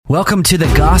Welcome to the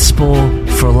Gospel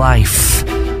for Life.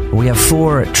 We have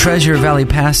 4 Treasure Valley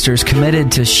pastors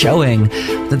committed to showing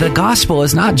that the gospel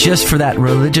is not just for that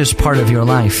religious part of your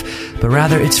life, but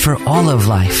rather it's for all of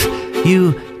life.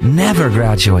 You never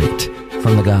graduate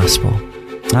from the gospel.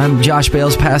 I'm Josh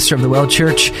Bales, pastor of the Well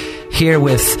Church, here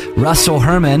with Russell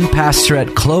Herman, pastor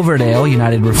at Cloverdale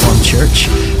United Reformed Church,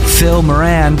 Phil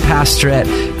Moran, pastor at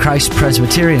Christ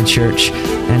Presbyterian Church,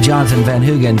 and Jonathan Van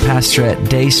Hoogen, pastor at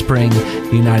Dayspring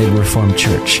United Reformed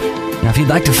Church. Now, if you'd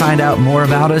like to find out more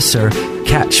about us or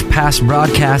catch past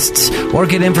broadcasts or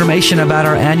get information about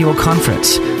our annual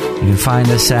conference, you can find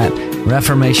us at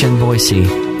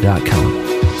reformationboise.com.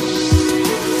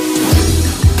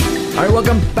 All right,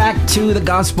 welcome back to the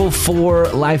Gospel for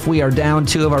Life. We are down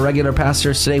 2 of our regular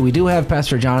pastors today. We do have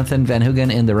Pastor Jonathan Van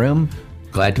Hoogen in the room.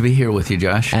 Glad to be here with you,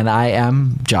 Josh. And I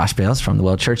am Josh Bales from the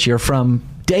Well Church. You're from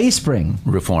Dayspring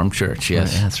Reformed Church,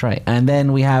 yes. That's right. And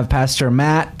then we have Pastor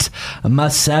Matt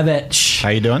Masevich. How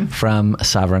you doing? From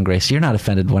Sovereign Grace. You're not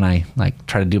offended when I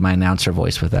try to do my announcer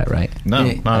voice with that, right? No,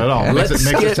 not at all. It makes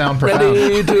it sound profound.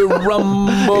 Ready to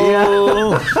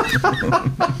rumble.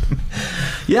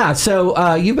 Yeah,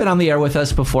 so you've been on the air with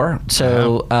us before.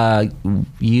 So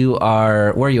you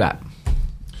are, where are you at?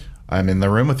 I'm in the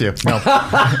room with you. No,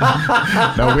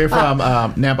 no, we're from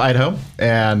Namp, Idaho,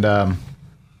 and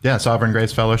Sovereign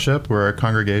Grace Fellowship. We're a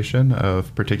congregation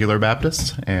of particular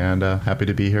Baptists, and happy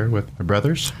to be here with my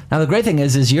brothers. Now, the great thing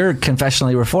is you're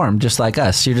confessionally reformed, just like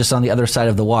us. You're just on the other side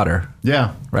of the water.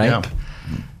 Yeah. Right? Yeah.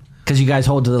 Because you guys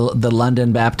hold to the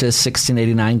London Baptist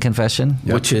 1689 confession.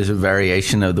 Yep. Which is a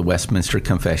variation of the Westminster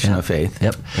Confession of Faith.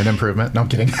 Yep. An improvement. No, I'm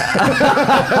kidding.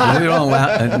 That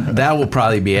will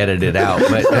probably be edited out,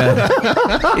 but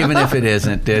even if it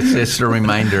isn't, it's just a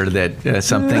reminder that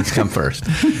some things come first.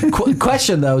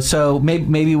 Question, though, so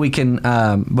maybe we can,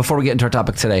 before we get into our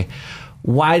topic today,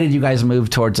 why did you guys move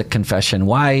towards a confession?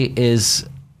 Why is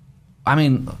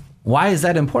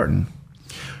that important?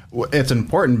 It's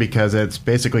important because it's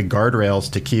basically guardrails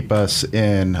to keep us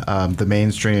in the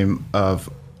mainstream of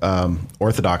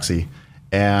orthodoxy.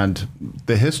 And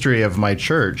the history of my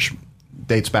church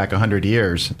dates back 100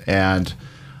 years. And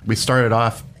we started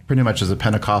off pretty much as a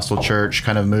Pentecostal church,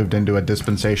 kind of moved into a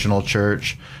dispensational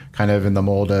church, kind of in the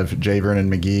mold of J.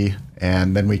 Vernon McGee.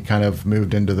 And then we kind of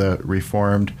moved into the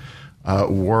Reformed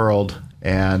world.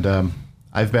 And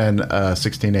I've been a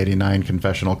 1689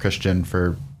 confessional Christian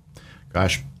for,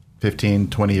 15,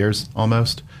 20 years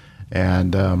almost.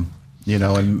 And,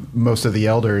 and most of the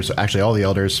elders, actually all the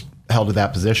elders, held to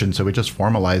that position. So we just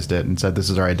formalized it and said, this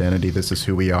is our identity, this is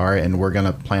who we are, and we're going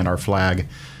to plant our flag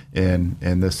in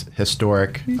this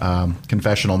historic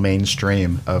confessional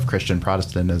mainstream of Christian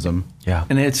Protestantism. Yeah.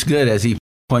 And it's good, as he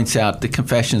points out, the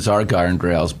confessions are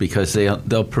guardrails because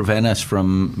they'll prevent us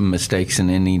from mistakes in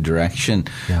any direction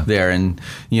there. And,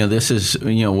 this is,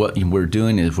 what we're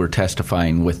doing is we're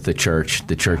testifying with the church,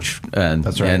 That's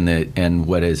right. and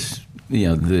what is,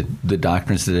 the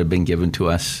doctrines that have been given to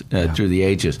us through the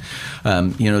ages.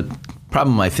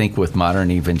 Problem, I think, with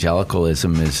modern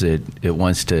evangelicalism is that it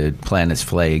wants to plant its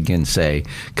flag and say,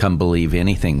 come believe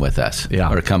anything with us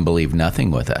or come believe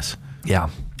nothing with us. Yeah.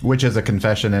 Which is a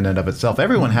confession in and of itself.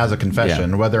 Everyone has a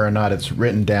confession, whether or not it's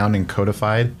written down and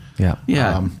codified. Yeah.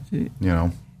 Yeah.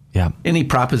 Yeah. Any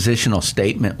propositional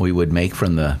statement we would make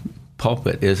from the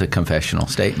pulpit is a confessional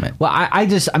statement. Well,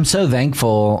 I'm so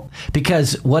thankful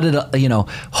because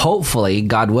hopefully,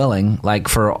 God willing, like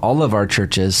for all of our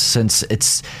churches, since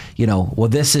it's,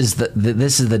 this is the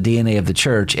DNA of the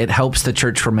church, it helps the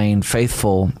church remain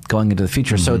faithful going into the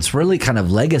future. Mm-hmm. So it's really kind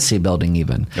of legacy building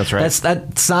even. That's right.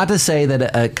 That's not to say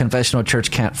that a confessional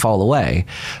church can't fall away,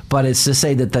 but it's to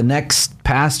say that the next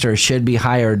pastor should be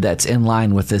hired that's in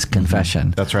line with this confession.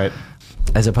 Mm-hmm. That's right.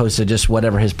 As opposed to just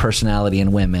whatever his personality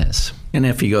and whim is. And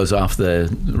if he goes off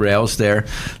the rails there,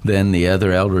 then the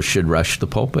other elders should rush the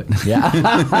pulpit. Yeah.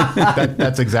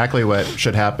 That's exactly what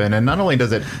should happen. And not only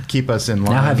does it keep us in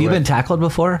line. Now, have you been tackled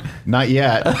before? Not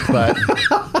yet, but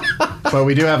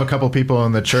we do have a couple people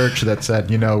in the church that said,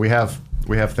 we have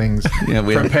things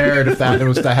prepared if that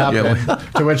was to happen.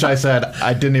 To which I said,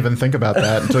 I didn't even think about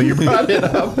that until you brought it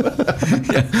up.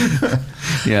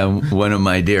 One of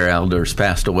my dear elders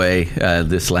passed away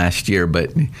this last year,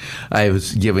 but I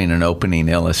was giving an opening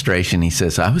illustration. He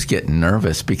says, I was getting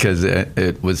nervous because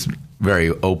it was very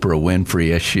Oprah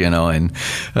Winfrey-ish, and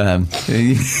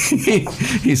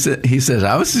he says,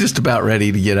 I was just about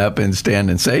ready to get up and stand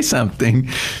and say something,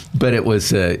 but it was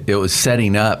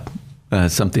setting up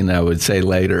something that I would say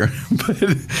later,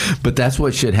 but that's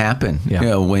what should happen.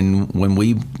 Yeah. When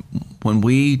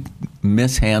we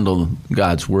mishandle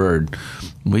God's word,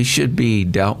 we should be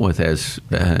dealt with as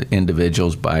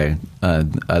individuals by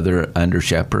other under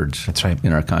shepherds. That's right.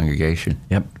 In our congregation.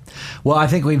 Yep. Well, I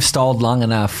think we've stalled long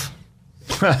enough.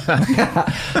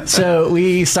 So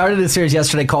we started a series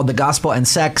yesterday called The Gospel and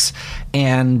Sex.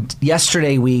 And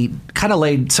yesterday we kind of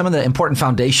laid some of the important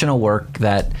foundational work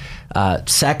that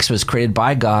sex was created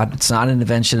by God. It's not an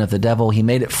invention of the devil. He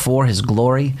made it for his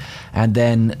glory. And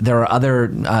then there are other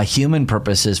human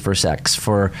purposes for sex,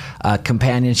 for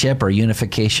companionship or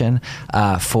unification,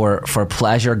 for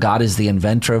pleasure. God is the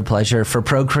inventor of pleasure, for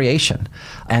procreation,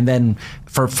 and then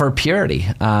for purity.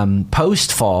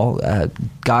 Post-fall,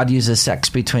 God uses sex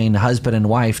between husband and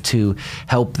wife to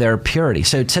help their purity.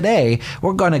 So today,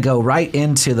 we're going to go right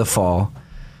into the fall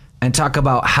and talk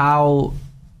about how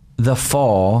the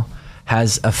fall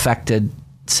has affected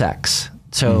sex.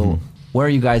 So where are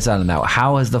you guys on now?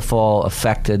 How has the fall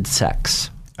affected sex?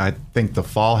 I think the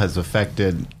fall has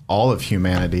affected all of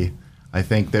humanity. I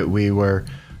think that we were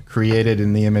created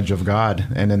in the image of God,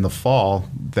 and in the fall,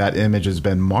 that image has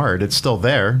been marred. It's still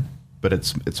there, but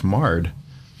it's marred.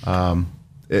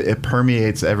 It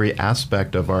permeates every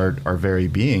aspect of our very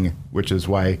being, which is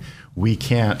why we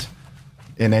can't,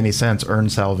 in any sense, earn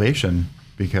salvation,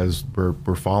 because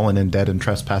we're fallen and dead in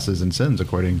trespasses and sins,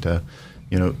 according to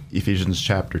Ephesians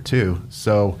chapter 2.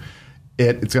 So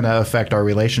it's going to affect our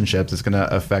relationships. It's going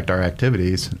to affect our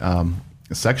activities.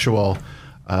 Sexual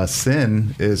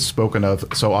sin is spoken of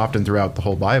so often throughout the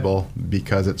whole Bible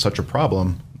because it's such a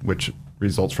problem, which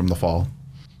results from the fall.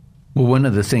 Well, one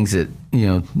of the things that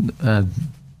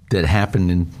that happened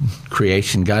in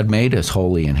creation, God made us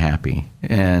holy and happy,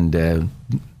 and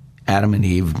Adam and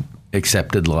Eve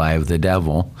accepted the lie of the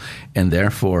devil, and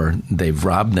therefore they've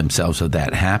robbed themselves of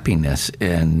that happiness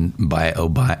and by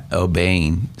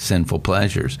obeying sinful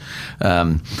pleasures,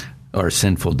 or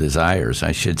sinful desires,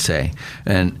 I should say,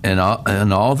 and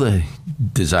all the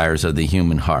desires of the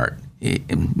human heart,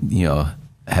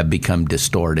 have become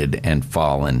distorted and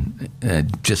fallen,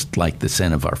 just like the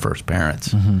sin of our first parents.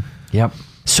 Mm-hmm. Yep.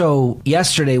 So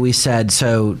yesterday we said,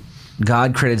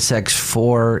 God created sex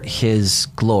for his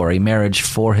glory, marriage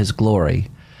for his glory.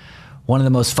 One of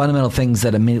the most fundamental things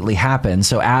that immediately happened,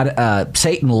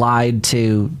 Satan lied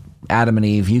to Adam and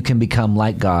Eve, you can become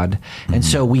like God. Mm-hmm. And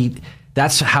so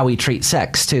that's how we treat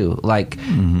sex too. Like,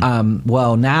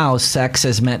 now sex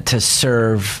is meant to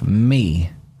serve me,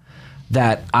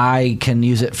 that I can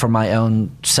use it for my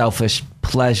own selfish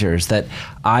pleasures, that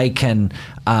I can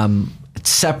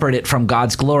separate it from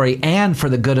God's glory and for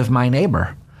the good of my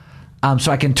neighbor.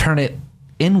 So I can turn it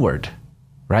inward,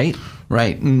 right?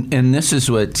 Right. And this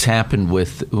is what's happened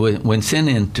when sin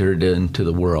entered into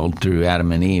the world through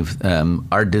Adam and Eve.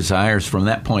 Our desires from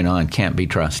that point on can't be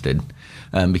trusted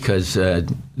because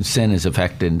sin has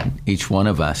affected each one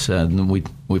of us. We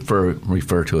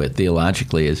refer to it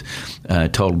theologically as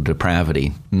total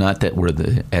depravity. Not that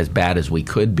we're as bad as we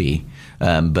could be,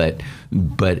 but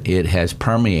it has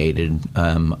permeated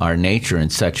our nature in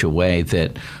such a way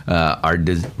that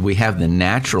we have the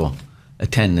natural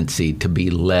tendency to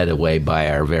be led away by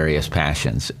our various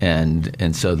passions,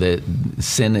 and so the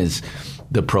sin is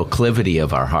the proclivity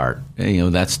of our heart.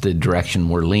 That's the direction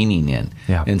we're leaning in.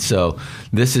 Yeah. And so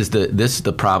this is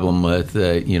the problem with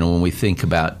when we think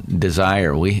about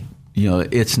desire.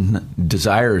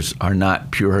 Desires are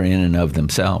not pure in and of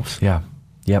themselves. Yeah.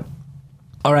 Yep.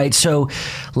 All right, so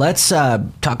let's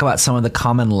talk about some of the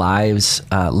common lies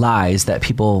that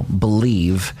people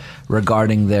believe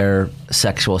regarding their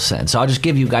sexual sin. So I'll just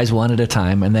give you guys one at a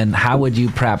time, and then how would you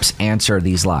perhaps answer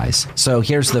these lies? So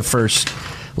here's the first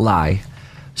lie.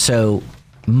 So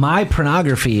my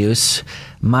pornography use,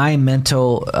 my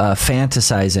mental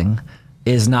fantasizing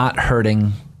is not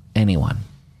hurting anyone.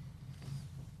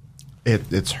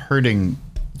 It's hurting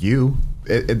you.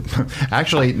 It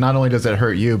actually, not only does it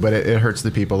hurt you, but it hurts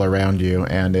the people around you,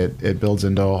 and it builds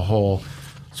into a whole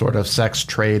sort of sex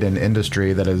trade and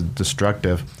industry that is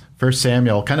destructive. 1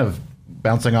 Samuel, kind of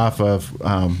bouncing off of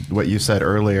what you said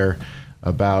earlier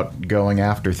about going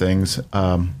after things,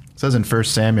 says in 1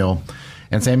 Samuel,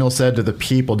 and Samuel said to the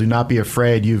people, "Do not be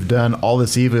afraid. You've done all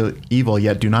this evil,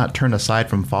 yet do not turn aside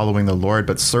from following the Lord,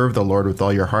 but serve the Lord with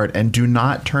all your heart, and do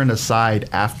not turn aside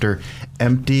after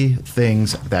empty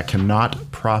things that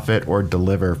cannot profit or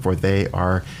deliver, for they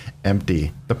are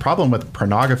empty." The problem with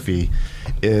pornography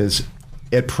is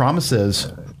it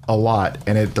promises a lot,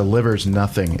 and it delivers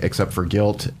nothing except for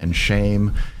guilt and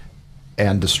shame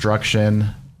and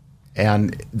destruction,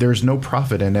 and there's no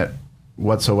profit in it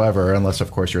whatsoever, unless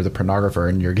of course you're the pornographer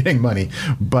and you're getting money.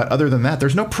 But other than that,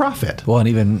 there's no profit. Well,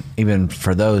 and even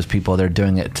for those people, they're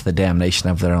doing it to the damnation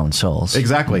of their own souls.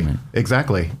 Exactly.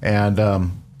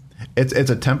 And It's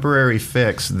a temporary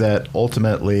fix that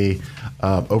ultimately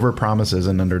overpromises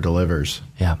and underdelivers.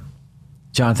 Yeah.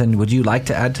 Jonathan, would you like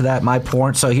to add to that?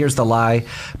 So here's the lie.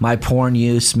 My porn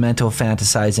use, mental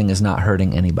fantasizing is not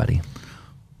hurting anybody.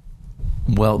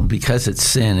 Well, because it's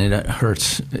sin, it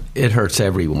hurts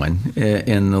everyone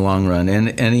in the long run,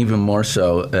 and even more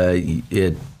so,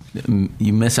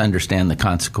 you misunderstand the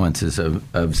consequences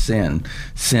of sin.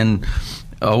 Sin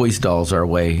always dulls our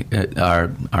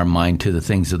mind to the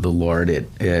things of the Lord.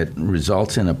 It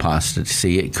results in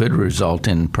apostasy. It could result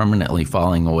in permanently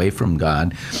falling away from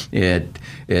God. It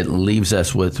leaves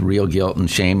us with real guilt and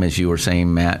shame, as you were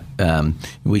saying, Matt.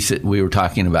 We were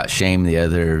talking about shame the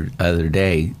other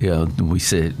day. We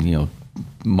said,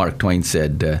 Mark Twain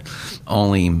said,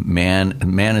 "Only man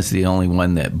is the only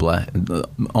one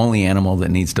only animal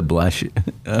that needs to blush,"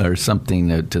 or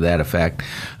something to that effect,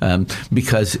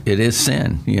 because it is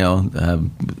sin.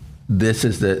 This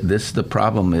is the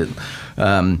problem.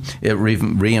 It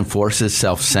reinforces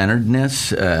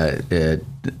self-centeredness.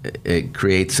 It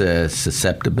creates a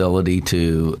susceptibility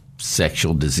to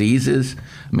sexual diseases.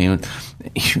 I mean,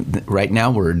 right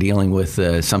now we're dealing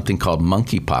with something called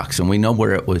monkeypox, and we know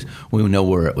where it was. We know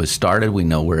where it was started. We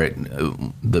know where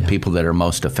the people that are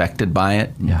most affected by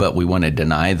it. Yeah. But we want to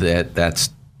deny that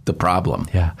that's the problem.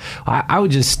 Yeah, I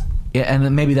would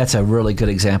and maybe that's a really good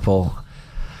example.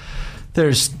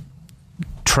 There's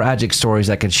tragic stories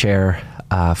I could share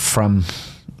from.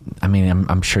 I mean,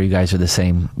 I'm sure you guys are the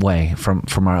same way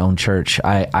from our own church.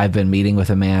 I've been meeting with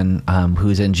a man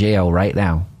who's in jail right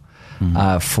now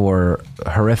for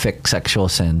horrific sexual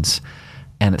sins,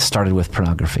 and it started with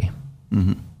pornography.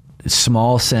 Mm-hmm.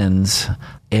 Small sins,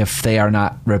 if they are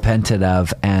not repented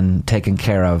of and taken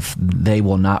care of, they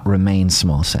will not remain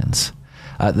small sins.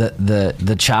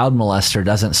 The child molester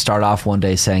doesn't start off one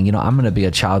day saying, I'm going to be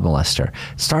a child molester.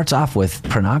 It starts off with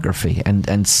pornography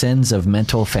and sins of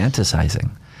mental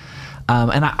fantasizing.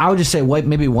 And I would just say,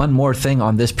 maybe one more thing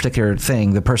on this particular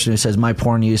thing. The person who says my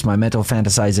porn use, my mental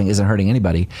fantasizing isn't hurting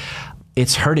anybody.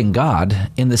 It's hurting God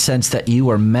in the sense that you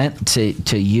were meant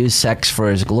to use sex for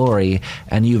His glory,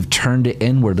 and you've turned it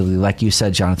inwardly, like you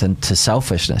said, Jonathan, to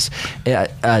selfishness.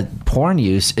 Porn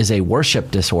use is a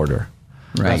worship disorder.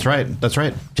 Right. That's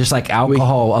right. Just like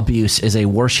alcohol abuse is a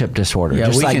worship disorder. Yeah,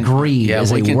 just like greed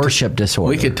is a worship disorder.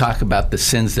 We could talk about the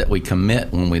sins that we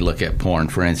commit when we look at porn.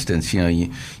 For instance,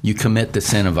 you commit the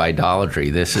sin of idolatry.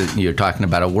 You're talking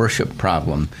about a worship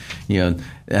problem.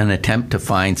 An attempt to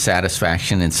find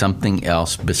satisfaction in something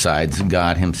else besides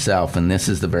God Himself, and this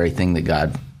is the very thing that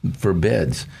God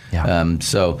forbids. Yeah.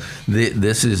 So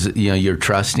this is, you're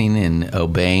trusting and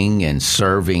obeying and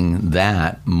serving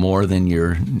that more than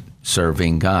you're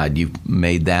serving God. You've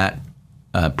made that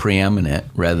preeminent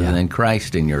rather than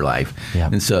Christ in your life. Yeah.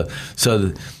 And so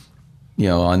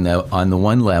on the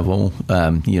one level,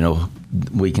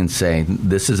 we can say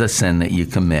this is a sin that you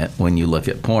commit when you look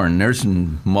at porn. There's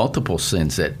multiple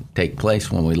sins that take place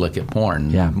when we look at porn.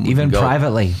 Yeah, even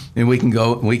privately. And we can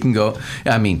go.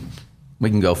 I mean, we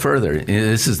can go further.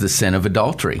 This is the sin of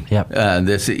adultery. Yep.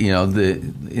 This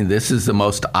is the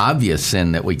most obvious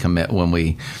sin that we commit when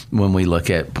we look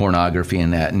at pornography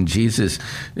and that. And Jesus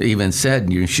even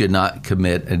said, "You should not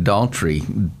commit adultery."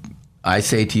 I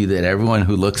say to you that everyone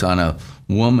who looks on a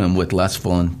woman with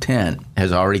lustful intent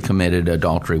has already committed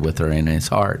adultery with her in his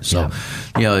heart. So,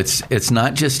 it's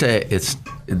not just it's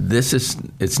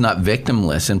not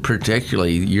victimless, and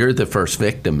particularly you're the first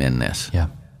victim in this. Yeah.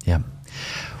 Yeah.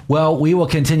 Well, we will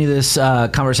continue this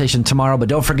conversation tomorrow, but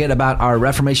don't forget about our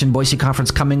Reformation Boise Conference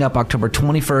coming up October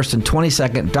 21st and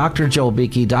 22nd. Dr. Joel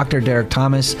Beeke, Dr. Derek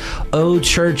Thomas, O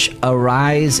Church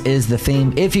Arise is the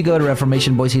theme. If you go to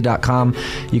reformationboise.com,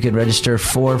 you can register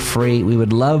for free. We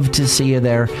would love to see you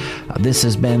there. This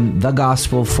has been The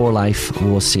Gospel for Life.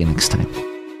 We'll see you next time.